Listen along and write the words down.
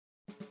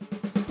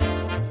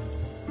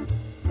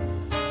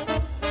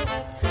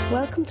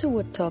Welcome to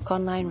Wood Talk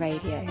Online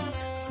Radio,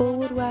 for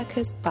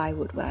woodworkers by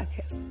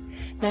woodworkers.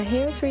 Now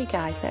here are three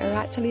guys that are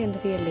actually under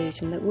the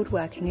illusion that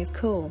woodworking is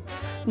cool.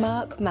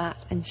 Mark, Matt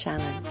and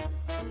Shannon.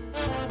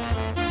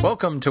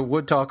 Welcome to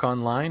Wood Talk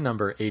Online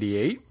number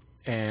 88.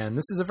 And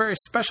this is a very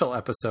special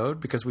episode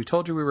because we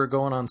told you we were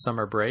going on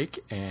summer break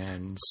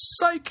and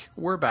psych,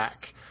 we're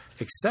back.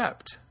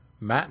 Except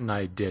Matt and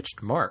I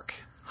ditched Mark.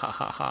 Ha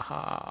ha ha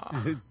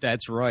ha.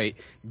 That's right.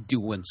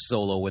 Doing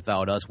solo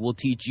without us. We'll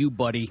teach you,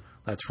 buddy.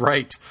 That's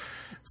right.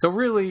 So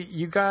really,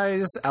 you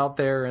guys out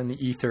there in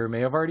the ether may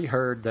have already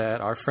heard that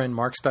our friend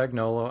Mark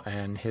Spagnolo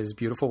and his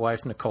beautiful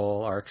wife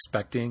Nicole are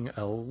expecting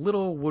a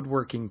little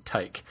woodworking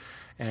tyke.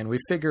 And we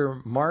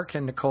figure Mark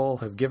and Nicole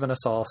have given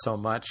us all so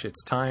much,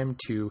 it's time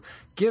to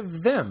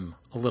give them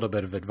a little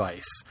bit of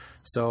advice.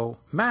 So,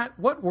 Matt,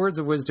 what words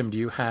of wisdom do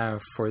you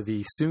have for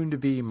the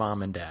soon-to-be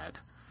mom and dad?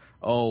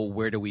 Oh,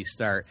 where do we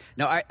start?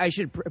 Now, I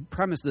should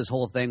premise this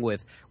whole thing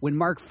with when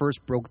Mark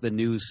first broke the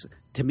news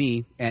to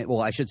me, and well,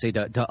 I should say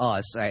to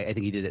us. I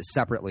think he did it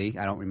separately.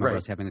 I don't remember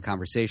us having a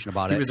conversation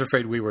about it. He was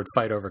afraid we would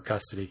fight over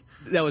custody.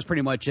 That was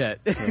pretty much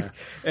it. Yeah.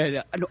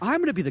 And, I'm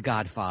going to be the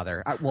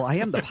godfather. I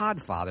am the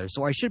podfather,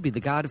 so I should be the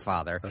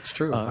godfather. That's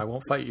true. I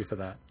won't fight you for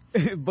that.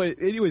 But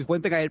anyways,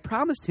 one thing I had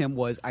promised him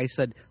was I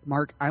said,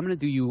 Mark, I'm going to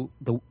do you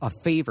a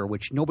favor,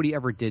 which nobody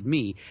ever did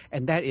me,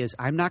 and that is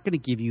I'm not going to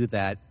give you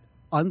that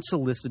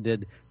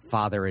unsolicited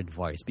father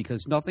advice,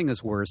 because nothing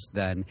is worse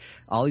than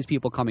all these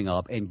people coming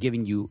up and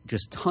giving you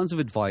just tons of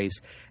advice.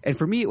 And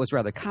for me, it was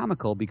rather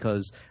comical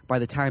because by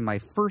the time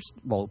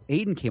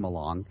Aiden came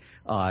along,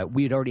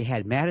 we had already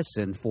had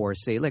Madison for,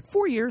 say, like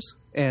 4 years.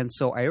 And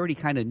so I already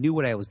kind of knew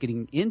what I was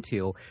getting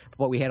into,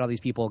 but we had all these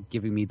people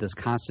giving me this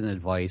constant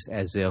advice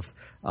as if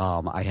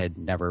I had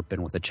never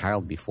been with a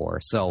child before.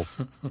 So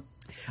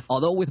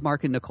although with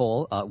Mark and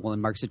Nicole,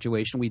 in Mark's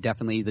situation, we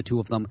definitely, the two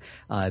of them,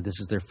 this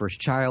is their first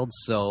child.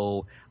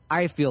 So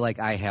I feel like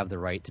I have the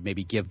right to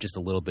maybe give just a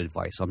little bit of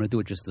advice. So I'm going to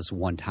do it just this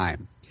one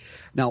time.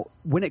 Now,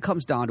 when it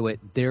comes down to it,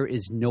 there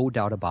is no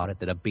doubt about it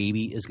that a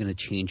baby is going to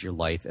change your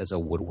life as a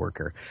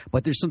woodworker.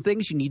 But there's some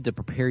things you need to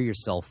prepare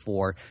yourself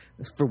for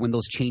when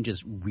those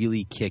changes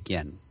really kick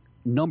in.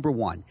 Number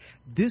one,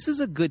 this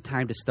is a good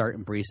time to start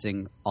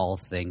embracing all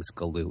things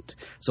Galoot.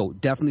 So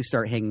definitely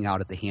start hanging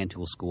out at the hand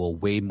tool school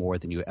way more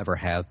than you ever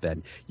have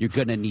been. You're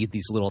going to need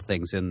these little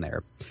things in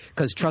there.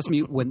 Because trust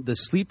me, when the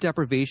sleep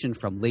deprivation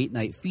from late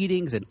night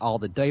feedings and all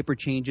the diaper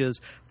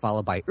changes,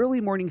 followed by early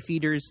morning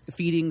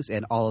feedings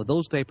and all of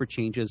those diaper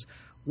changes,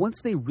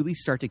 once they really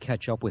start to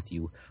catch up with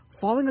you,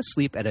 falling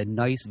asleep at a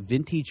nice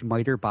vintage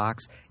miter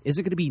box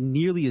isn't going to be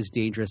nearly as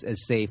dangerous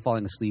as, say,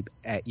 falling asleep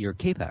at your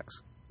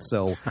Capex.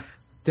 So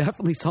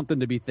definitely something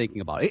to be thinking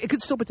about. It could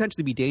still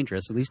potentially be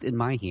dangerous, at least in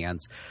my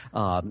hands.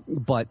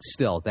 But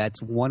still, that's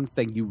one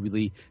thing you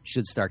really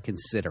should start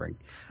considering.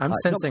 I'm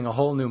sensing a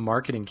whole new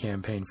marketing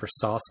campaign for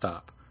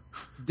SawStop.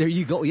 There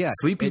you go, yeah.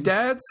 Sleepy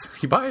dads,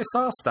 you buy a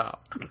SawStop.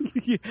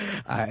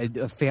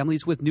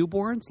 Families with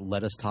newborns,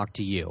 let us talk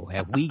to you.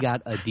 Have we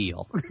got a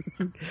deal?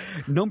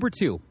 Number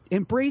two,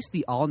 embrace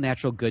the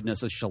all-natural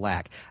goodness of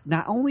shellac,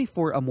 not only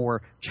for a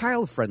more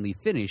child-friendly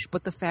finish,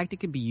 but the fact it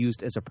can be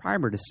used as a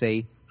primer to,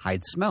 say,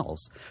 hide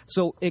smells.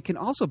 So it can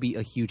also be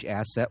a huge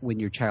asset when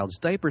your child's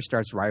diaper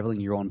starts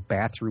rivaling your own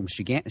bathroom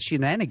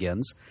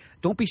shenanigans.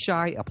 Don't be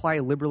shy, apply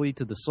liberally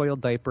to the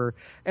soiled diaper,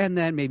 and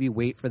then maybe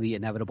wait for the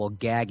inevitable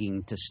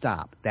gagging to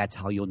stop. That's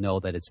how you'll know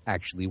that it's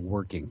actually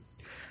working.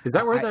 Is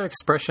that where that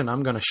expression,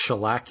 I'm going to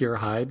shellac your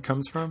hide,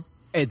 comes from?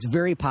 It's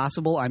very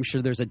possible. I'm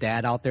sure there's a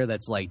dad out there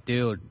that's like,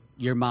 dude,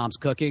 your mom's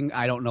cooking.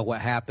 I don't know what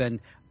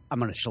happened. I'm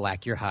going to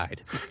shellac your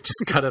hide.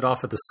 Just cut it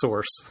off at the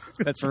source.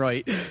 That's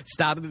right.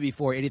 Stop it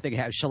before anything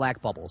happens.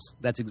 Shellac bubbles.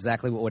 That's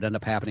exactly what would end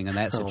up happening in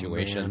that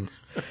situation.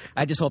 Oh,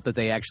 I just hope that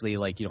they actually,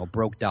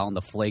 broke down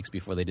the flakes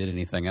before they did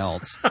anything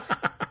else.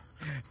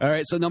 All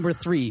right, so number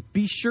three,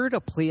 be sure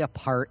to play a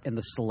part in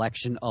the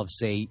selection of,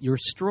 say, your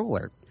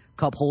stroller.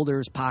 Cup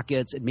holders,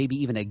 pockets, and maybe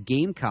even a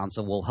game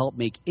console will help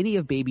make any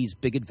of baby's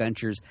big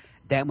adventures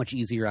that much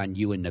easier on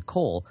you and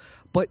Nicole.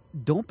 But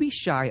don't be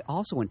shy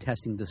also in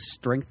testing the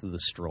strength of the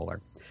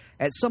stroller.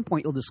 At some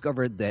point, you'll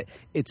discover that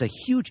it's a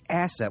huge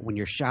asset when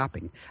you're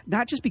shopping,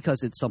 not just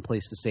because it's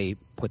someplace to, say,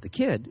 put the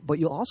kid, but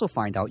you'll also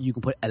find out you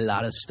can put a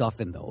lot of stuff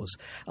in those,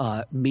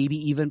 maybe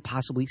even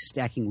possibly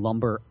stacking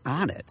lumber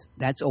on it.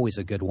 That's always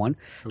a good one.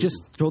 Ooh.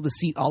 Just throw the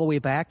seat all the way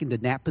back into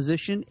nap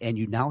position, and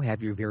you now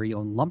have your very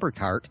own lumber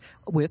cart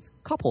with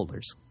cup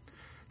holders.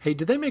 Hey,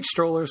 do they make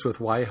strollers with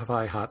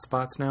Wi-Fi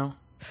hotspots now?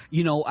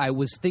 I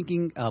was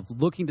thinking of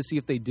looking to see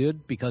if they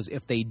did, because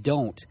if they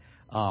don't,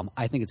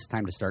 I think it's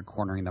time to start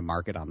cornering the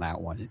market on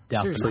that one.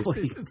 Definitely.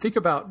 Seriously, think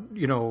about,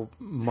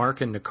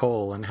 Mark and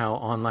Nicole and how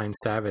online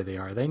savvy they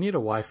are. They need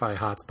a Wi-Fi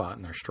hotspot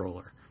in their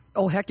stroller.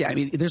 Oh, heck yeah. I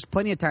mean, there's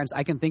plenty of times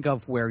I can think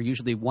of where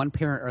usually one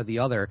parent or the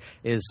other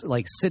is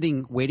like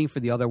sitting, waiting for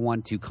the other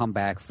one to come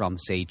back from,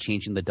 say,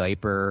 changing the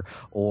diaper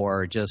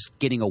or just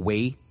getting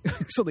away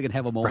so they can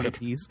have a moment of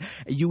peace.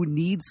 You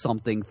need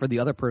something for the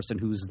other person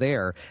who's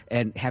there,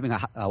 and having a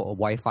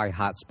Wi-Fi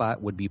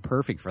hotspot would be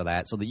perfect for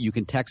that, so that you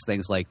can text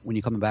things like, when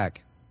you coming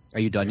back? Are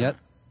you done yet?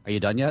 Are you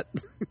done yet?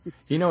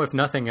 If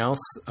nothing else,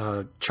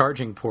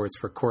 charging ports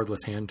for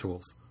cordless hand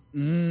tools.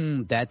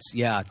 That's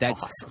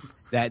awesome.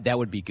 That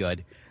would be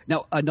good.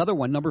 Now, another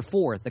one, number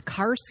 4, the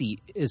car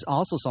seat is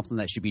also something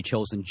that should be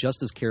chosen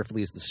just as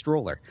carefully as the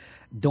stroller.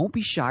 Don't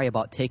be shy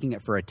about taking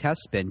it for a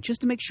test spin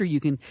just to make sure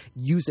you can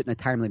use it in a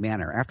timely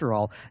manner. After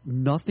all,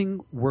 nothing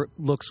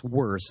looks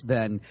worse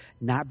than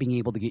not being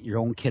able to get your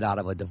own kid out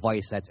of a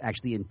device that's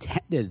actually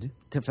intended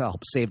to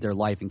help save their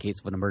life in case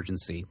of an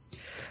emergency.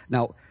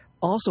 Now,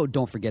 also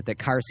don't forget that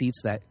car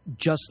seats that,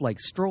 just like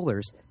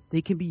strollers,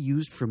 they can be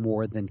used for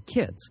more than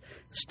kids.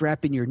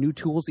 Strap in your new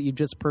tools that you've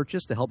just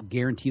purchased to help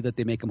guarantee that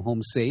they make them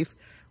home safe.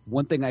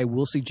 One thing I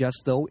will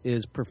suggest, though,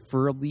 is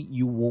preferably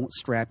you won't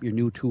strap your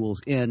new tools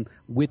in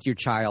with your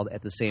child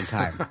at the same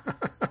time.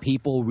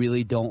 People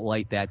really don't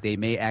like that. They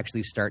may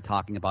actually start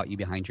talking about you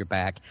behind your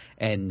back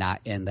and not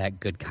in that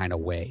good kind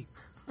of way.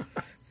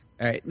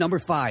 All right, number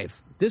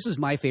 5. This is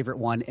my favorite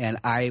one, and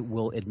I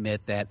will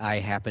admit that I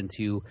happen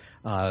to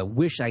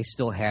wish I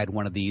still had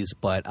one of these,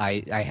 but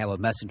I have a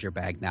messenger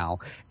bag now,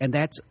 and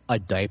that's a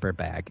diaper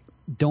bag.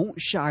 Don't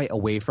shy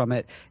away from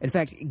it. In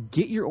fact,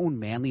 get your own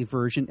manly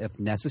version if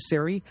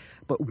necessary,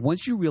 but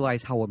once you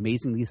realize how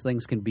amazing these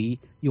things can be,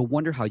 you'll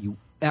wonder how you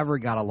ever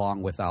got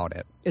along without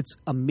it. It's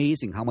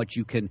amazing how much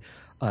you can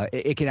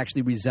it can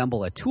actually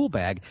resemble a tool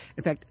bag.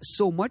 In fact,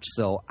 so much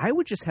so, I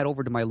would just head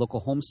over to my local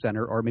home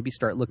center or maybe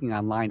start looking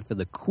online for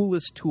the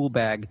coolest tool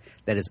bag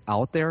that is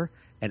out there,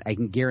 and I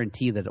can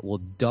guarantee that it will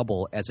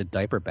double as a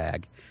diaper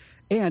bag.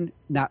 And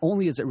not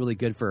only is it really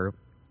good for,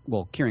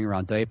 carrying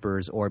around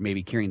diapers or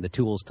maybe carrying the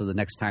tools to the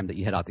next time that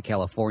you head out to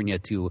California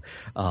to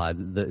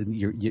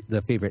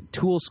the favorite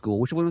tool school.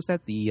 Which one was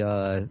that?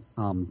 The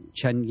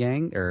Chen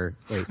Yang? Or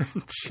wait.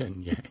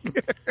 Chen Yang.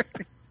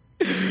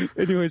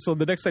 Anyway, so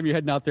the next time you're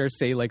heading out there,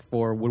 say like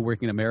for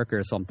Woodworking America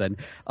or something,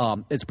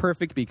 it's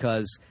perfect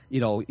because,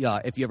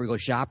 if you ever go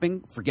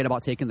shopping, forget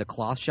about taking the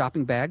cloth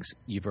shopping bags.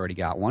 You've already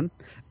got one.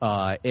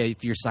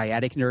 If your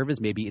sciatic nerve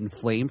is maybe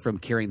inflamed from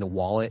carrying the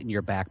wallet in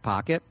your back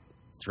pocket,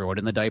 throw it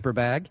in the diaper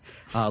bag.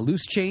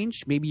 Loose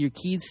change, maybe your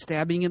keys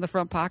stabbing in the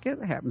front pocket.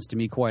 That happens to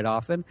me quite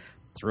often.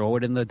 Throw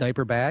it in the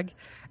diaper bag.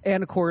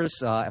 And, of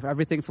course,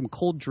 everything from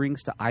cold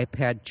drinks to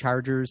iPad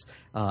chargers,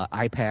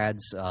 iPads,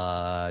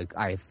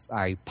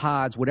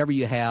 iPods, whatever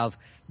you have,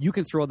 you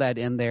can throw that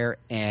in there,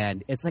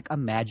 and it's like a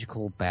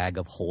magical bag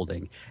of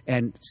holding.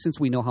 And since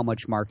we know how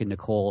much Mark and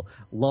Nicole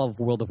love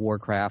World of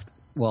Warcraft,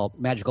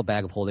 magical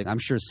bag of holding, I'm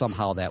sure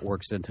somehow that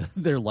works into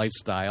their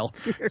lifestyle.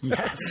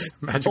 Yes,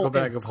 magical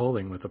bag of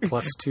holding with a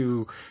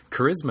 +2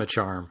 charisma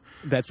charm.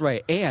 That's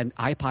right, and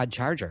iPod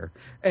charger.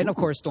 And, of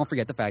course, don't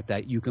forget the fact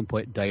that you can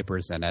put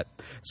diapers in it.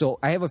 So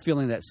I have a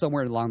feeling that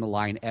somewhere along the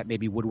line at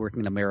maybe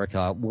Woodworking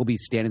America, we'll be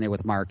standing there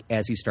with Mark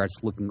as he starts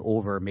looking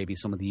over maybe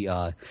some of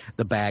the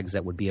bags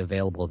that would be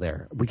available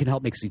there. We can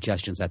help make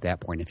suggestions at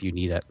that point if you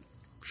need it.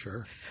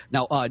 Sure.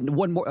 Now,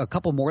 a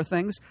couple more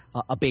things.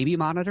 A baby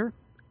monitor.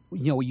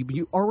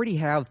 You already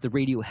have the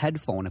radio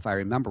headphone, if I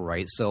remember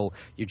right, so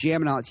you're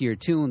jamming out to your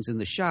tunes in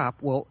the shop.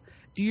 Well,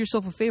 do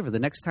yourself a favor. The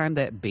next time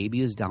that baby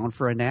is down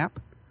for a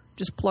nap,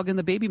 just plug in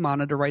the baby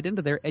monitor right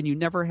into there, and you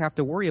never have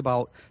to worry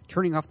about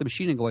turning off the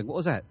machine and going, what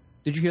was that?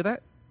 Did you hear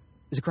that?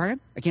 Is it crying?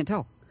 I can't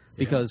tell. Yeah.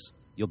 Because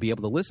you'll be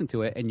able to listen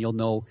to it, and you'll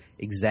know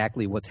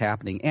exactly what's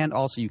happening. And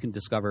also you can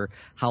discover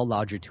how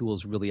loud your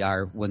tools really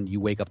are when you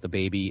wake up the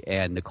baby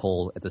and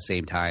Nicole at the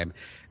same time.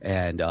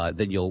 And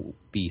then you'll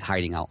be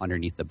hiding out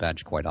underneath the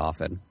bench quite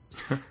often.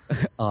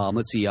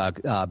 Let's see.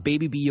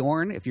 Baby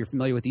Bjorn, if you're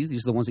familiar with these are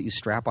the ones that you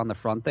strap on the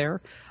front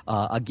there.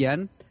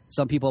 Again,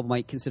 some people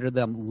might consider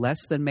them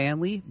less than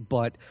manly,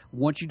 but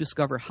once you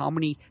discover how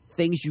many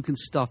things you can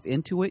stuff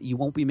into it, you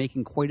won't be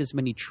making quite as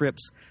many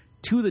trips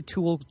to the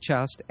tool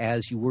chest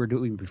as you were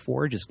doing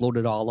before. Just load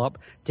it all up,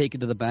 take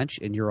it to the bench,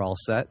 and you're all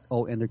set.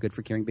 Oh, and they're good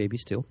for carrying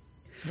babies too.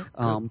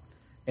 Yep,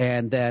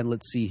 and then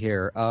let's see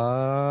here.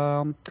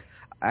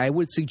 I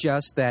would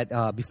suggest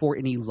that before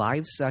any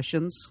live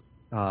sessions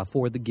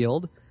for the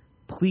guild,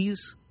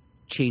 please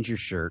change your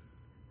shirt.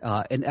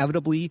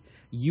 Inevitably,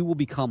 you will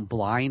become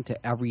blind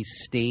to every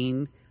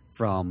stain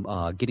from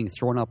getting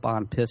thrown up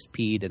on, pissed,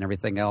 peed, and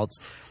everything else,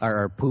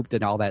 or pooped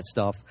and all that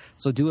stuff.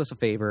 So do us a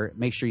favor.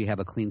 Make sure you have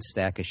a clean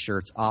stack of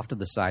shirts off to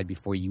the side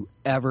before you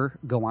ever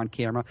go on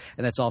camera.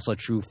 And that's also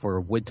true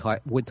for Wood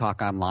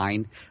Talk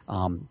Online.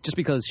 Just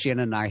because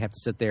Shannon and I have to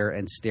sit there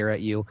and stare at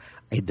you,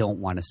 I don't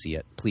want to see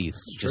it. Please,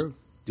 just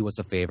do us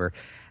a favor.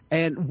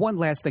 And one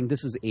last thing.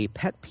 This is a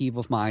pet peeve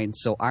of mine,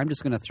 so I'm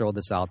just going to throw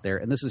this out there.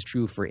 And this is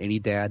true for any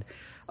dad.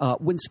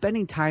 When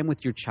spending time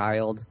with your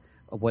child,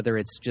 whether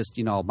it's just,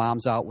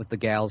 mom's out with the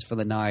gals for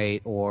the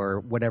night or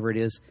whatever it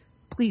is,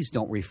 please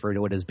don't refer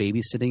to it as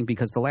babysitting,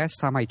 because the last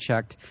time I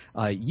checked,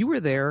 you were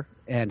there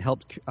and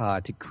helped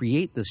to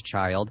create this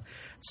child.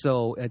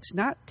 So it's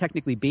not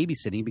technically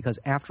babysitting, because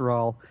after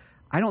all,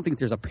 I don't think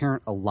there's a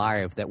parent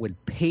alive that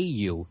would pay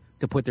you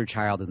to put their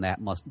child in that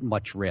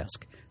much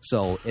risk.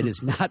 So it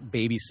is not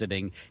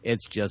babysitting.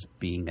 It's just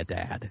being a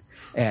dad.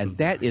 And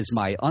that is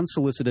my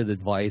unsolicited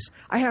advice.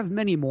 I have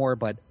many more,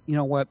 but you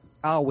know what?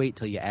 I'll wait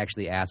till you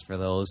actually ask for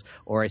those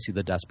or I see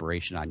the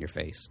desperation on your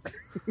face.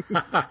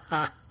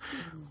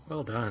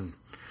 Well done.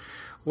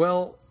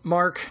 Well,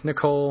 Mark,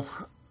 Nicole,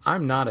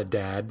 I'm not a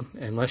dad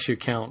unless you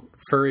count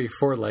furry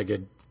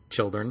four-legged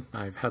children.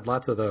 I've had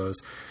lots of those.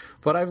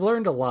 But I've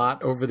learned a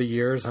lot over the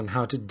years on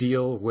how to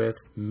deal with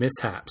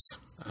mishaps.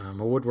 I'm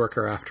a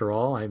woodworker after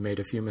all. I made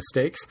a few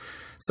mistakes.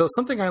 So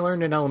something I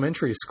learned in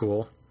elementary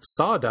school,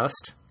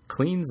 sawdust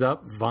cleans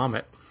up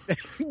vomit.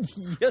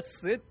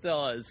 Yes, it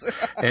does.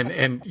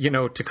 and you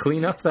know, to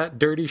clean up that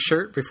dirty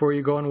shirt before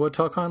you go on Wood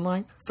Talk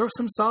Online, throw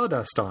some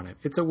sawdust on it.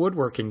 It's a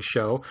woodworking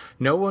show.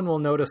 No one will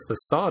notice the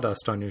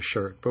sawdust on your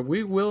shirt, but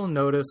we will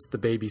notice the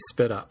baby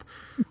spit up.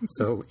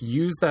 So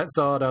use that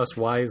sawdust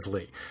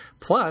wisely.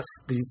 Plus,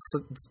 the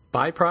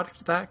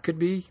byproduct of that could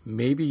be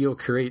maybe you'll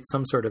create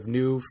some sort of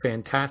new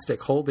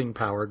fantastic holding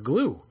power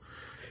glue.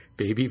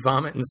 Baby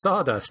vomit and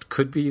sawdust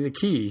could be the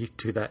key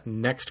to that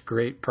next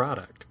great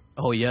product.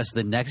 Oh, yes,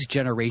 the next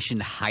generation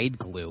hide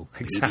glue.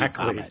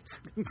 Exactly.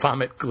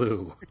 Vomit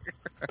glue.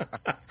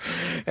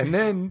 And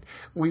then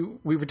we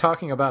were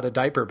talking about a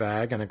diaper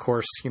bag. And, of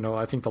course, you know,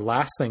 I think the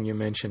last thing you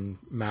mentioned,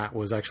 Matt,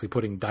 was actually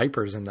putting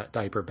diapers in that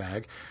diaper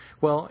bag.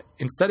 Well,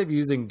 instead of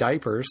using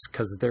diapers,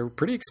 because they're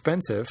pretty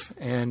expensive,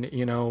 and,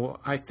 you know,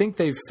 I think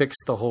they've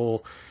fixed the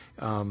whole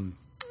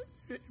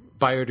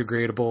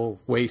biodegradable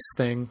waste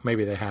thing.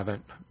 Maybe they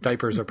haven't.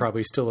 Diapers are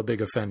probably still a big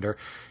offender.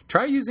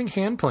 Try using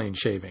hand plane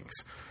shavings.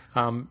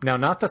 Now,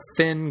 not the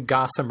thin,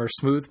 gossamer,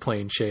 smooth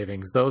plane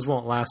shavings. Those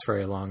won't last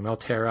very long. They'll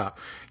tear up.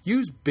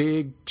 Use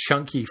big,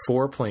 chunky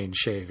 4-plane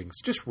shavings.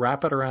 Just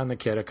wrap it around the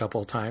kid a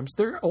couple of times.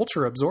 They're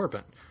ultra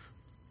absorbent.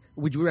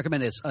 Would you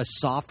recommend a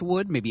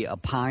softwood, maybe a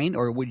pine,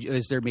 or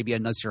is there maybe a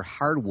nicer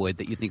hardwood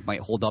that you think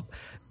might hold up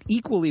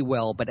equally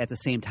well, but at the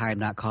same time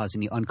not cause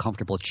any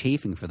uncomfortable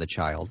chafing for the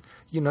child?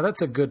 You know,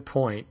 that's a good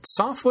point.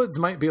 Softwoods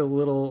might be a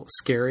little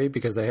scary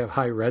because they have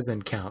high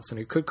resin counts, and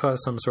it could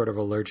cause some sort of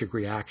allergic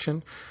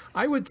reaction.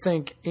 I would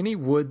think any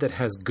wood that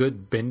has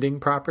good bending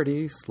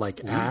properties,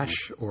 like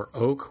ash or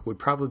oak, would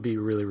probably be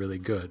really, really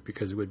good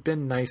because it would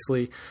bend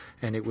nicely,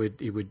 and it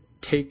would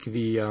take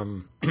the,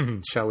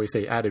 shall we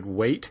say, added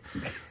weight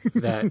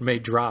that may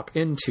drop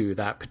into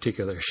that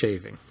particular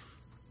shaving.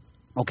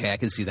 Okay, I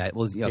can see that.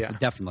 Well, yeah.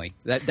 Definitely.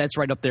 That's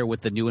right up there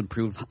with the new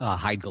improved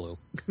hide glue.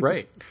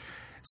 Right.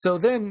 So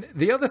then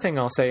the other thing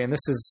I'll say, and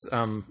this is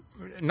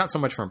not so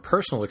much from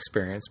personal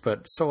experience,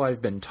 but so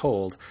I've been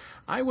told,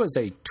 I was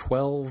a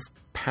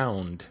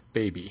 12-pound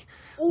baby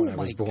when I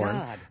was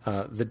born.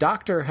 God. The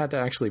doctor had to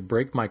actually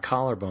break my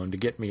collarbone to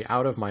get me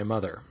out of my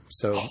mother.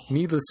 So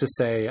needless to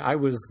say, I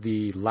was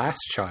the last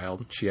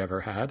child she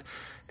ever had.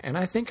 And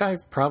I think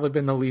I've probably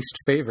been the least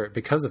favorite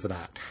because of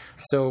that.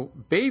 So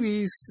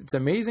babies, it's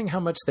amazing how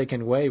much they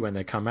can weigh when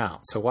they come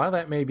out. So while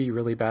that may be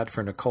really bad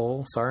for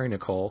Nicole, sorry,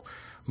 Nicole,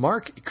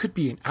 Mark, it could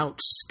be an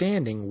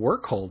outstanding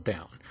work hold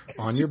down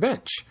on your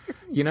bench.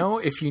 You know,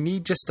 if you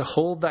need just to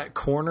hold that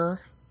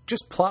corner,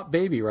 just plop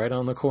baby right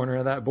on the corner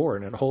of that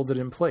board and it holds it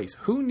in place.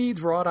 Who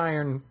needs wrought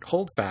iron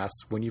hold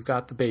fast when you've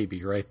got the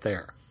baby right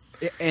there?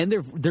 And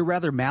they're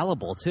rather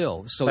malleable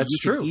too. So That's you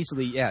can true.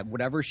 easily,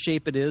 whatever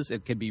shape it is,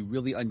 it can be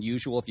really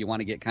unusual if you want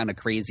to get kind of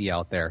crazy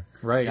out there.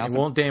 Right. It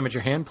won't damage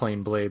your hand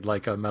plane blade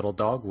like a metal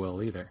dog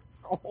will either.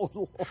 Oh,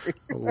 Lord.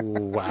 Oh,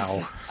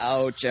 wow.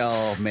 Ouch.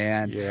 Oh,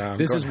 man. Yeah.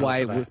 This is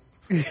why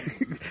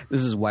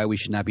we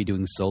should not be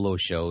doing solo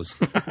shows.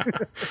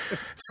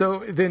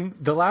 So then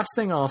the last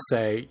thing I'll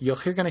say, you're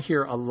going to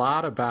hear a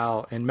lot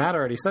about, and Matt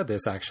already said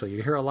this actually,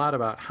 you hear a lot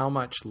about how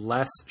much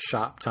less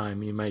shop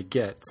time you might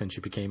get since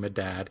you became a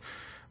dad.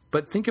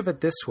 But think of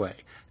it this way.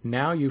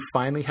 Now you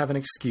finally have an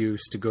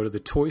excuse to go to the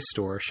toy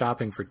store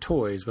shopping for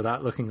toys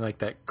without looking like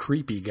that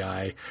creepy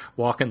guy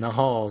walking the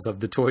halls of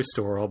the toy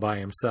store all by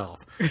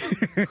himself.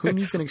 Who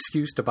needs an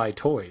excuse to buy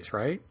toys,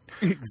 right?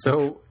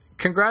 So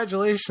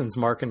congratulations,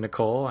 Mark and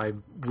Nicole. I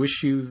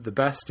wish you the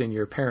best in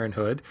your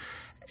parenthood.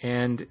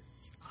 And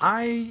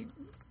I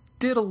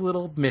did a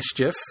little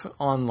mischief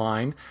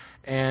online,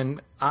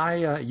 and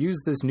I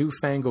used this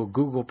newfangled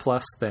Google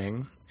Plus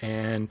thing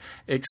and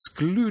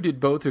excluded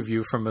both of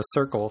you from a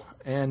circle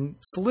and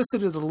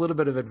solicited a little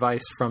bit of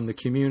advice from the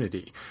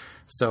community.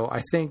 So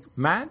I think,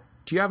 Matt,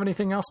 do you have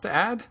anything else to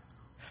add?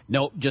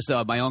 Nope, just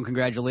my own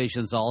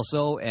congratulations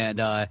also.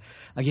 And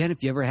again,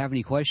 if you ever have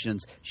any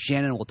questions,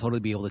 Shannon will totally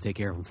be able to take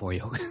care of them for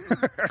you.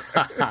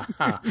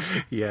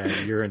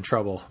 Yeah, you're in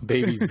trouble.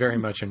 Baby's very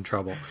much in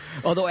trouble.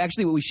 Although,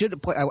 actually, we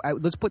should put,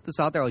 let's put this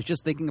out there. I was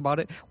just thinking about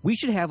it. We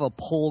should have a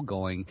poll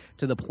going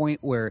to the point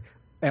where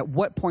At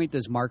what point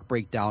does Mark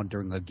break down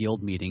during a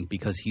guild meeting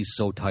because he's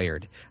so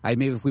tired?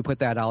 Maybe if we put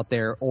that out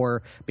there,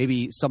 or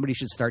maybe somebody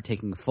should start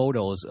taking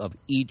photos of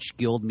each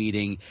guild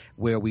meeting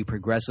where we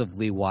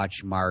progressively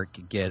watch Mark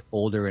get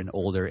older and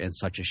older in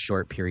such a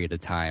short period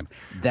of time.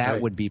 That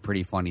would be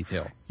pretty funny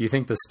too. You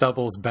think the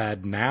stubble's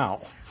bad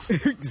now?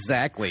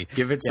 Exactly.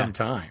 Give it some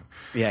time.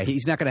 Yeah,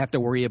 he's not going to have to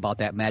worry about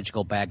that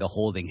magical bag of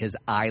holding. His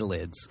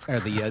eyelids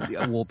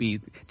will be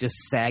just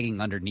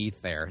sagging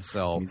underneath there.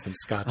 So Need some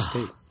Scotch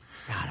tape.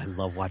 God, I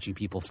love watching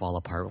people fall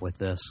apart with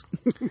this.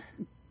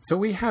 So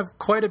we have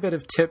quite a bit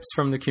of tips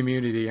from the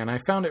community, and I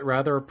found it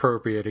rather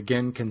appropriate,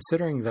 again,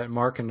 considering that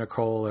Mark and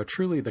Nicole are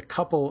truly the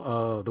couple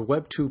of the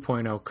Web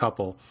 2.0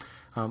 couple.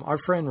 Our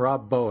friend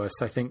Rob Boas,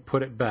 I think,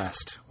 put it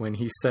best when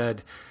he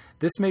said,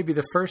 "This may be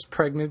the first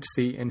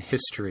pregnancy in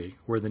history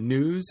where the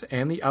news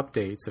and the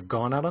updates have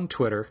gone out on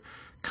Twitter,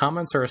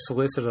 comments are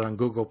solicited on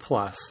Google+,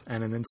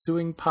 and an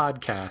ensuing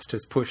podcast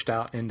is pushed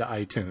out into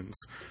iTunes."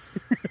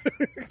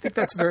 I think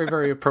that's very,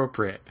 very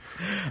appropriate.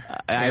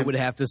 I would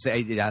have to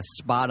say,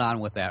 spot on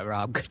with that,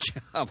 Rob. Good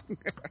job.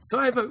 So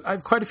I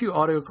have quite a few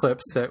audio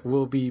clips that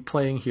we'll be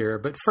playing here.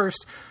 But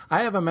first,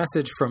 I have a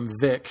message from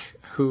Vic,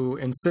 who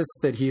insists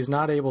that he's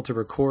not able to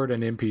record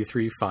an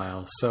MP3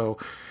 file. So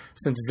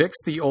since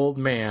Vic's the old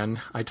man,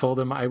 I told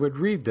him I would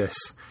read this.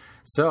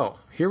 So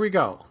here we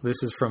go.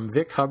 This is from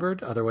Vic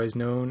Hubbard, otherwise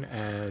known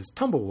as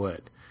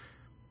Tumblewood.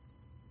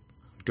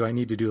 Do I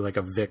need to do like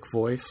a Vic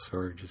voice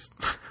or just...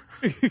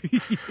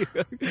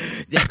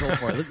 Yeah, go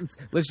for it.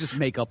 Let's just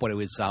make up what it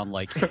would sound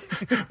like.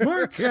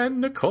 Mark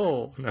and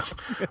Nicole. No.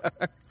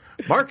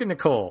 Mark and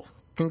Nicole,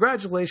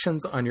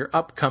 congratulations on your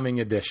upcoming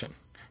edition.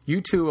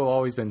 You two have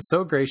always been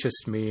so gracious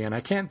to me, and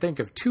I can't think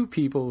of two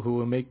people who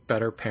will make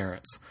better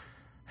parents.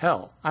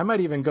 Hell, I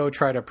might even go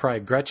try to pry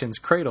Gretchen's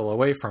cradle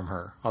away from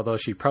her, although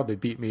she probably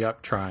beat me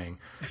up trying.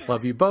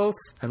 Love you both,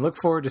 and look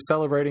forward to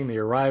celebrating the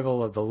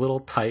arrival of the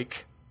little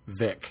tyke,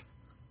 Vic.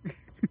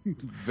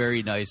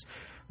 Very nice.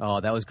 Oh,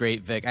 that was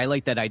great, Vic. I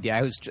like that idea.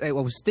 I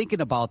was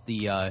thinking about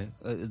the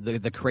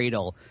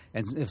cradle,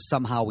 and if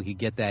somehow we could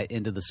get that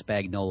into the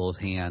Spagnolo's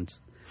hands.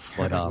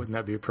 But wouldn't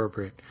that be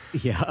appropriate?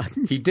 Yeah.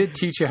 He did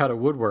teach you how to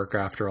woodwork,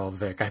 after all,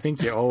 Vic. I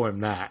think you owe him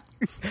that.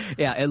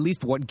 Yeah, at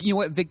least one. You know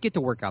what, Vic? Get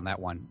to work on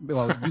that one.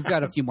 Well, you've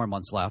got a few more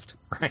months left.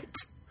 Right.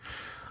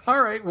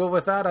 All right. Well,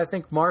 with that, I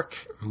think Mark,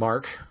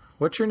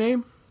 what's your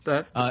name?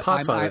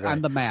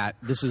 I'm the Matt.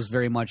 This is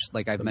very much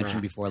like I've mentioned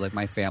Matt. before, like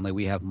my family.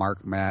 We have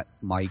Mark, Matt,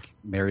 Mike,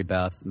 Mary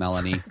Beth,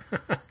 Melanie.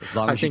 As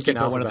long as you keep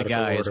one of the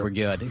guys, we're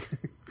good.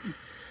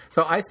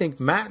 So I think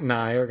Matt and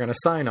I are going to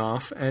sign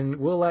off, and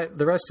we'll let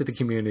the rest of the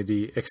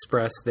community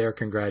express their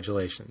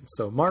congratulations.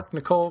 So Mark,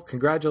 Nicole,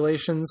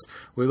 congratulations.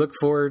 We look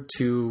forward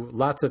to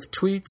lots of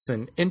tweets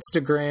and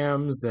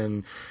Instagrams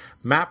and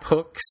map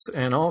hooks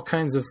and all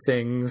kinds of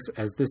things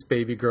as this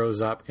baby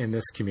grows up in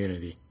this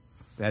community.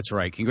 That's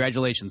right.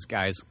 Congratulations,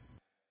 guys.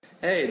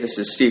 Hey, this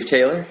is Steve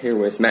Taylor here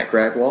with Matt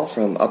Gradwell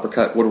from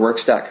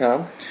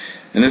UppercutWoodworks.com.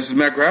 And this is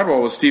Matt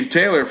Gradwell with Steve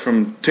Taylor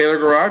from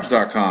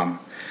TaylorGarage.com.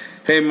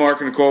 Hey, Mark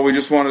and Nicole, we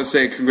just wanted to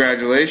say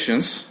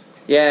congratulations.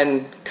 Yeah,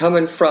 and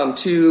coming from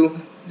two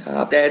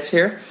dads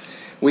here,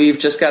 we've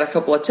just got a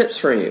couple of tips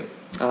for you.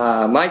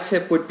 My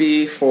tip would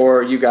be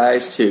for you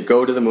guys to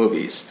go to the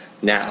movies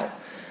now.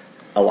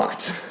 A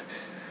lot.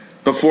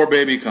 Before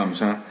baby comes,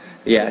 huh?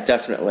 Yeah,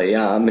 definitely.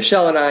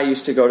 Michelle and I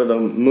used to go to the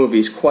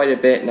movies quite a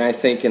bit, and I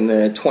think in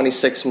the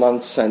 26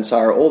 months since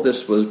our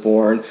oldest was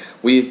born,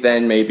 we've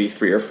been maybe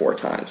 3 or 4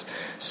 times.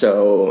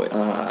 So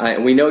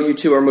we know you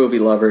two are movie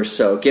lovers,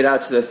 so get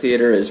out to the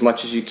theater as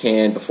much as you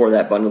can before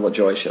that bundle of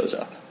joy shows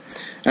up.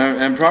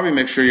 And probably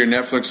make sure your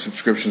Netflix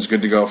subscription is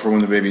good to go for when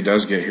the baby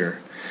does get here.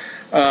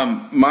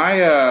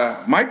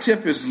 My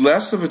tip is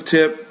less of a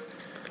tip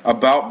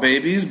about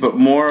babies, but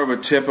more of a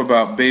tip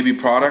about baby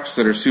products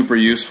that are super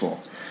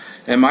useful.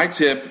 And my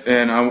tip,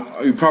 and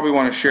you probably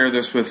want to share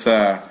this with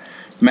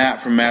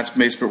Matt from Matt's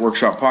Basement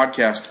Workshop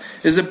podcast,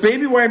 is that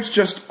baby wipes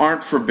just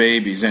aren't for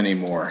babies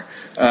anymore.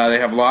 They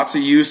have lots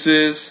of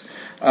uses,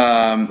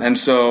 and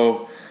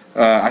so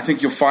I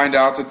think you'll find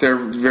out that they're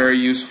very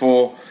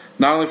useful,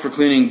 not only for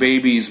cleaning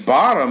baby's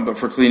bottom, but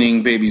for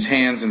cleaning baby's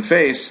hands and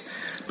face,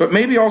 but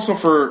maybe also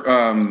for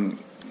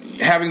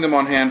having them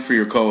on hand for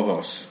your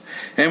co-hosts.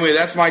 Anyway,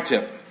 that's my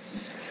tip.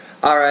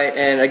 All right,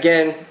 and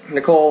again,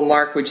 Nicole,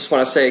 Mark, we just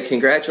want to say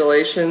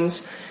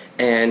congratulations,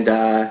 and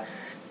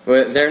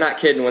they're not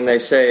kidding when they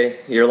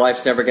say your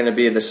life's never going to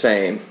be the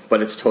same,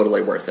 but it's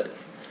totally worth it.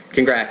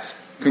 Congrats.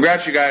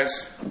 Congrats, you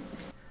guys.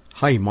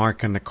 Hi,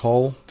 Mark and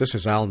Nicole. This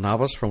is Al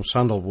Navas from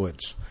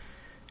Sandalwoods.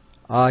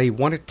 I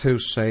wanted to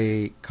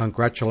say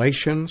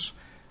congratulations,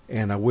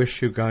 and I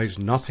wish you guys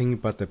nothing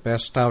but the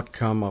best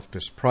outcome of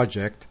this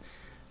project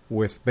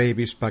with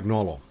baby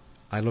Spagnolo.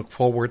 I look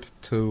forward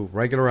to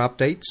regular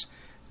updates.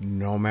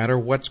 No matter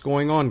what's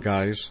going on,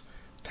 guys,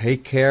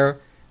 take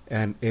care,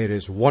 and it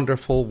is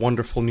wonderful,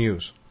 wonderful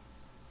news.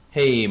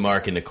 Hey,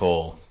 Mark and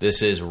Nicole.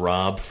 This is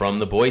Rob from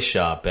The Boy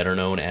Shop, better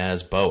known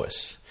as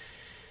Boas.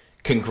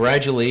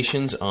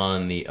 Congratulations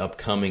on the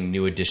upcoming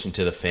new addition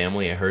to the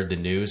family. I heard the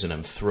news, and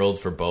I'm thrilled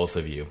for both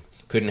of you.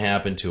 Couldn't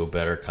happen to a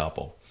better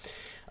couple.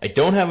 I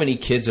don't have any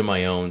kids of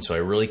my own, so I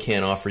really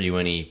can't offer you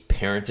any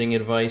parenting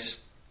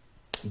advice.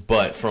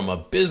 But from a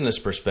business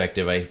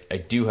perspective, I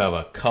do have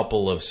a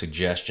couple of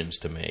suggestions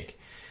to make.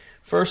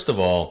 First of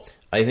all,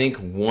 I think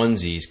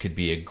onesies could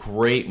be a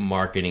great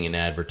marketing and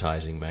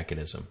advertising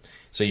mechanism.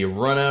 So you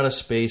run out of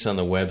space on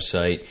the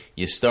website,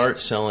 you start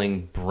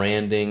selling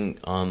branding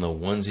on the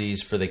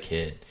onesies for the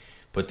kid.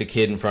 Put the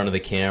kid in front of the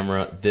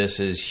camera. This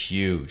is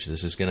huge.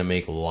 This is going to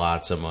make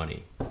lots of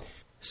money.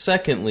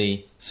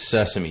 Secondly,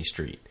 Sesame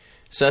Street.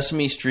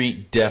 Sesame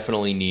Street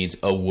definitely needs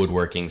a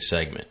woodworking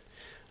segment.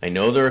 I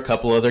know there are a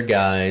couple other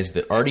guys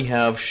that already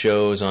have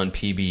shows on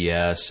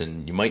PBS,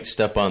 and you might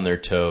step on their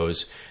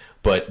toes,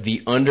 but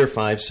the Under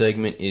 5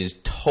 segment is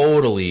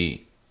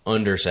totally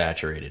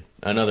undersaturated.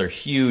 Another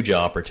huge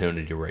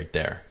opportunity right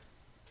there.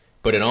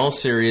 But in all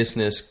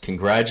seriousness,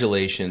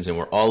 congratulations, and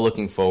we're all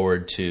looking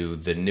forward to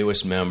the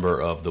newest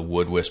member of the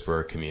Wood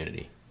Whisperer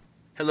community.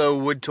 Hello,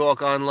 Wood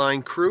Talk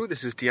Online crew.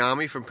 This is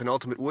Diami from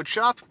Penultimate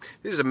Woodshop.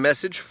 This is a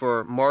message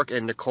for Mark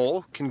and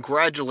Nicole.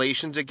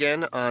 Congratulations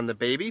again on the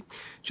baby.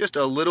 Just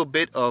a little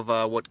bit of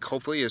what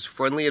hopefully is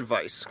friendly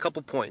advice. A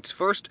couple points.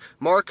 First,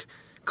 Mark,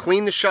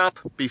 clean the shop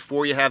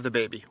before you have the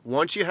baby.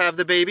 Once you have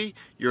the baby,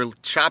 your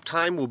shop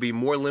time will be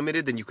more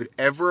limited than you could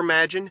ever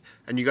imagine,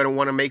 and you're going to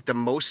want to make the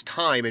most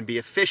time and be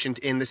efficient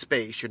in the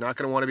space. You're not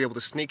going to want to be able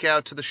to sneak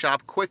out to the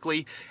shop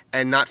quickly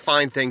and not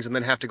find things and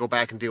then have to go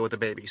back and deal with the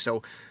baby.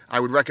 So I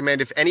would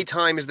recommend if any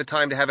time is the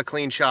time to have a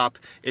clean shop,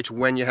 it's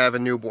when you have a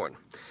newborn.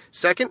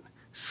 Second,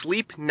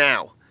 sleep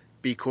now,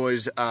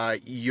 because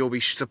you'll be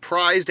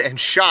surprised and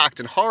shocked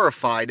and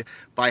horrified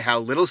by how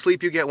little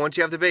sleep you get once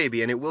you have the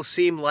baby, and it will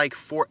seem like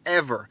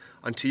forever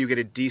until you get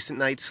a decent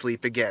night's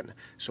sleep again.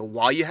 So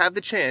while you have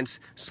the chance,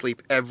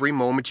 sleep every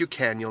moment you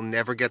can. You'll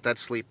never get that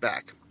sleep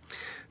back.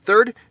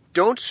 Third,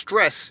 don't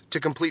stress to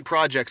complete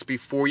projects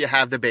before you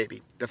have the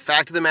baby. The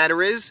fact of the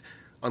matter is,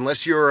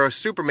 unless you're a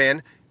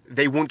Superman,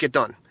 they won't get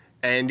done.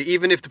 And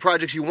even if the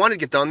projects you want to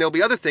get done, there'll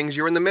be other things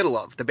you're in the middle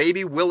of. The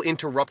baby will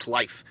interrupt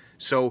life.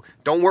 So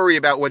don't worry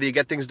about whether you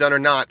get things done or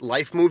not.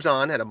 Life moves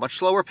on at a much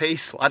slower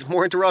pace, a lot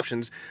more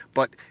interruptions,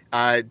 but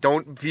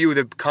don't view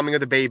the coming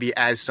of the baby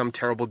as some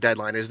terrible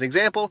deadline. As an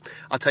example,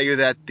 I'll tell you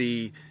that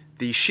the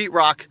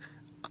sheetrock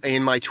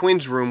in my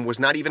twins' room was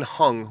not even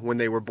hung when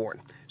they were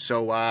born.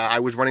 So I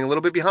was running a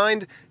little bit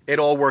behind. It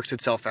all works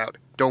itself out.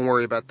 Don't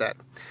worry about that.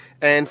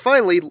 And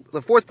finally,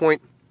 the fourth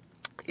point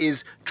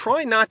is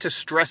try not to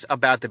stress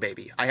about the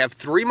baby. I have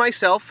 3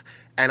 myself,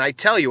 and I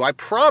tell you, I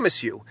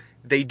promise you,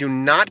 they do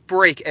not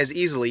break as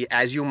easily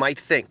as you might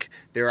think.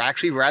 They're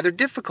actually rather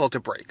difficult to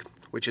break,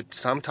 which it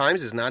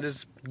sometimes is not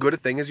as good a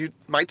thing as you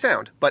might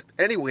sound. But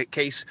in any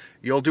case,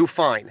 you'll do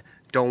fine.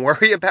 Don't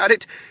worry about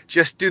it.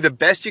 Just do the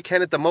best you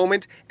can at the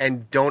moment,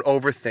 and don't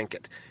overthink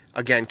it.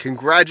 Again,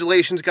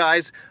 congratulations,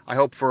 guys. I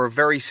hope for a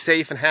very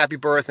safe and happy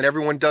birth, and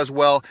everyone does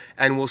well,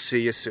 and we'll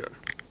see you soon.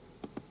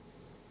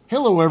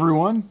 Hello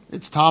everyone,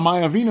 it's Tom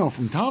Iovino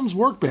from Tom's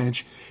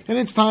Workbench, and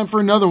it's time for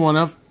another one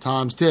of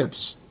Tom's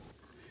Tips.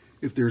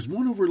 If there's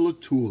one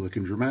overlooked tool that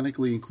can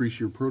dramatically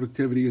increase your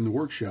productivity in the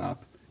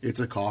workshop,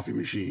 it's a coffee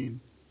machine.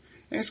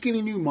 Ask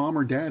any new mom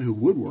or dad who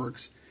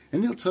woodworks,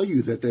 and they'll tell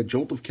you that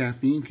jolt of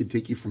caffeine can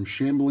take you from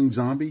shambling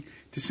zombie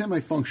to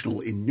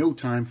semi-functional in no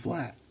time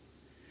flat.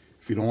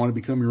 If you don't want to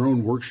become your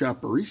own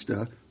workshop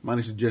barista, might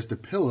I suggest a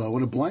pillow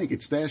and a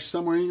blanket stashed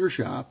somewhere in your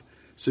shop,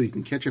 so you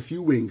can catch a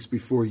few winks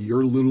before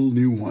your little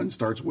new one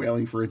starts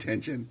wailing for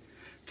attention.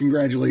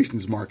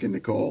 Congratulations, Mark and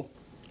Nicole.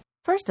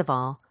 First of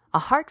all, a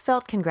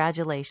heartfelt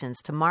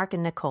congratulations to Mark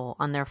and Nicole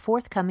on their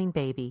forthcoming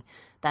baby.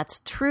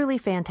 That's truly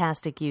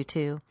fantastic, you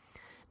two.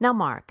 Now,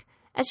 Mark,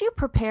 as you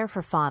prepare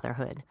for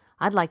fatherhood,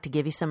 I'd like to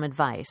give you some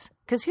advice,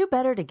 because who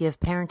better to give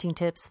parenting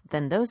tips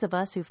than those of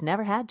us who've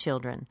never had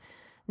children?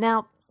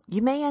 Now,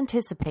 you may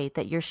anticipate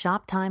that your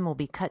shop time will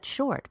be cut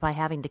short by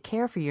having to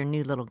care for your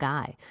new little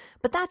guy,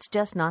 but that's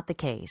just not the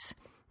case.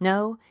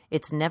 No,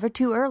 it's never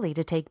too early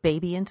to take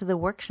baby into the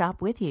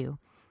workshop with you.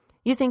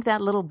 You think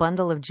that little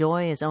bundle of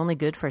joy is only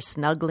good for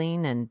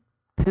snuggling and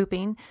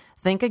pooping?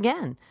 Think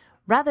again.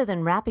 Rather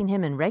than wrapping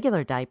him in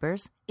regular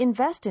diapers,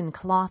 invest in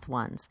cloth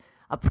ones.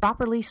 A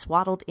properly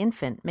swaddled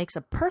infant makes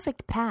a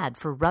perfect pad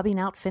for rubbing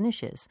out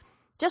finishes.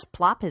 Just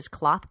plop his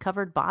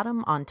cloth-covered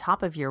bottom on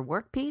top of your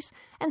workpiece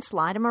and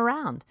slide him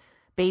around.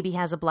 Baby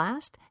has a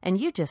blast, and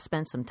you just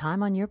spent some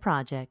time on your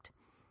project.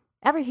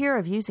 Ever hear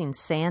of using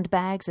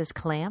sandbags as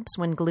clamps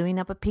when gluing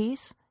up a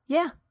piece?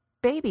 Yeah,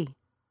 baby.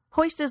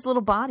 Hoist his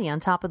little body on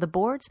top of the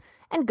boards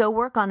and go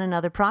work on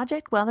another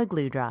project while the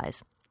glue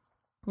dries.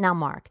 Now,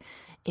 Mark,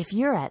 if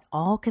you're at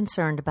all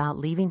concerned about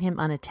leaving him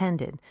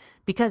unattended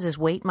because his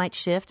weight might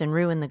shift and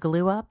ruin the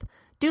glue up,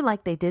 do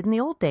like they did in the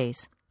old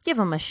days. Give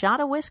him a shot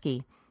of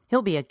whiskey.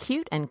 He'll be a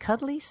cute and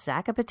cuddly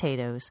sack of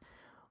potatoes.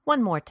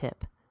 One more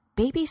tip.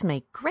 Babies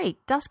make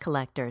great dust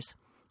collectors.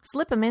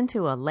 Slip him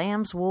into a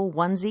lamb's wool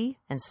onesie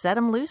and set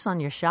him loose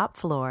on your shop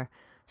floor.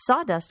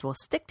 Sawdust will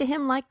stick to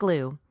him like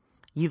glue.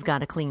 You've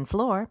got a clean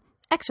floor,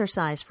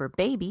 exercise for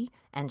baby,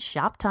 and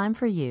shop time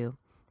for you.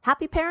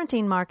 Happy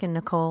parenting, Mark and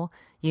Nicole.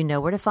 You know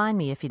where to find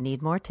me if you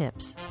need more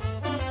tips.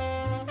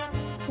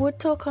 Wood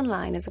Talk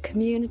Online is a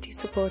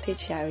community-supported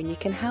show and you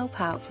can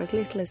help out for as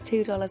little as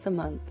 $2 a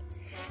month.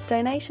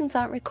 Donations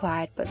aren't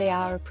required, but they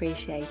are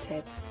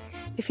appreciated.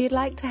 If you'd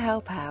like to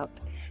help out,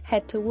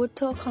 head to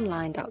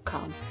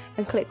woodtalkonline.com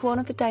and click one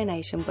of the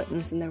donation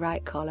buttons in the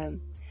right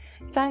column.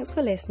 Thanks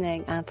for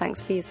listening and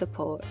thanks for your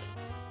support.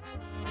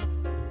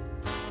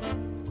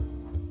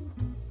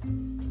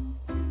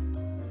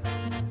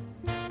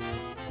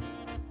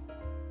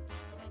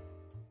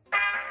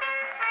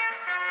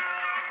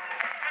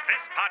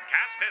 This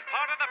podcast is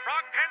part of the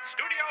Frog Pants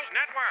Studios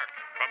Network.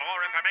 For more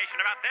information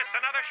about this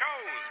and other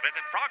shows,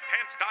 visit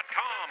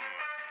frogpants.com.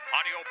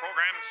 Audio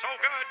programs so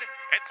good,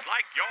 it's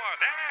like you're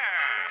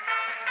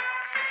there.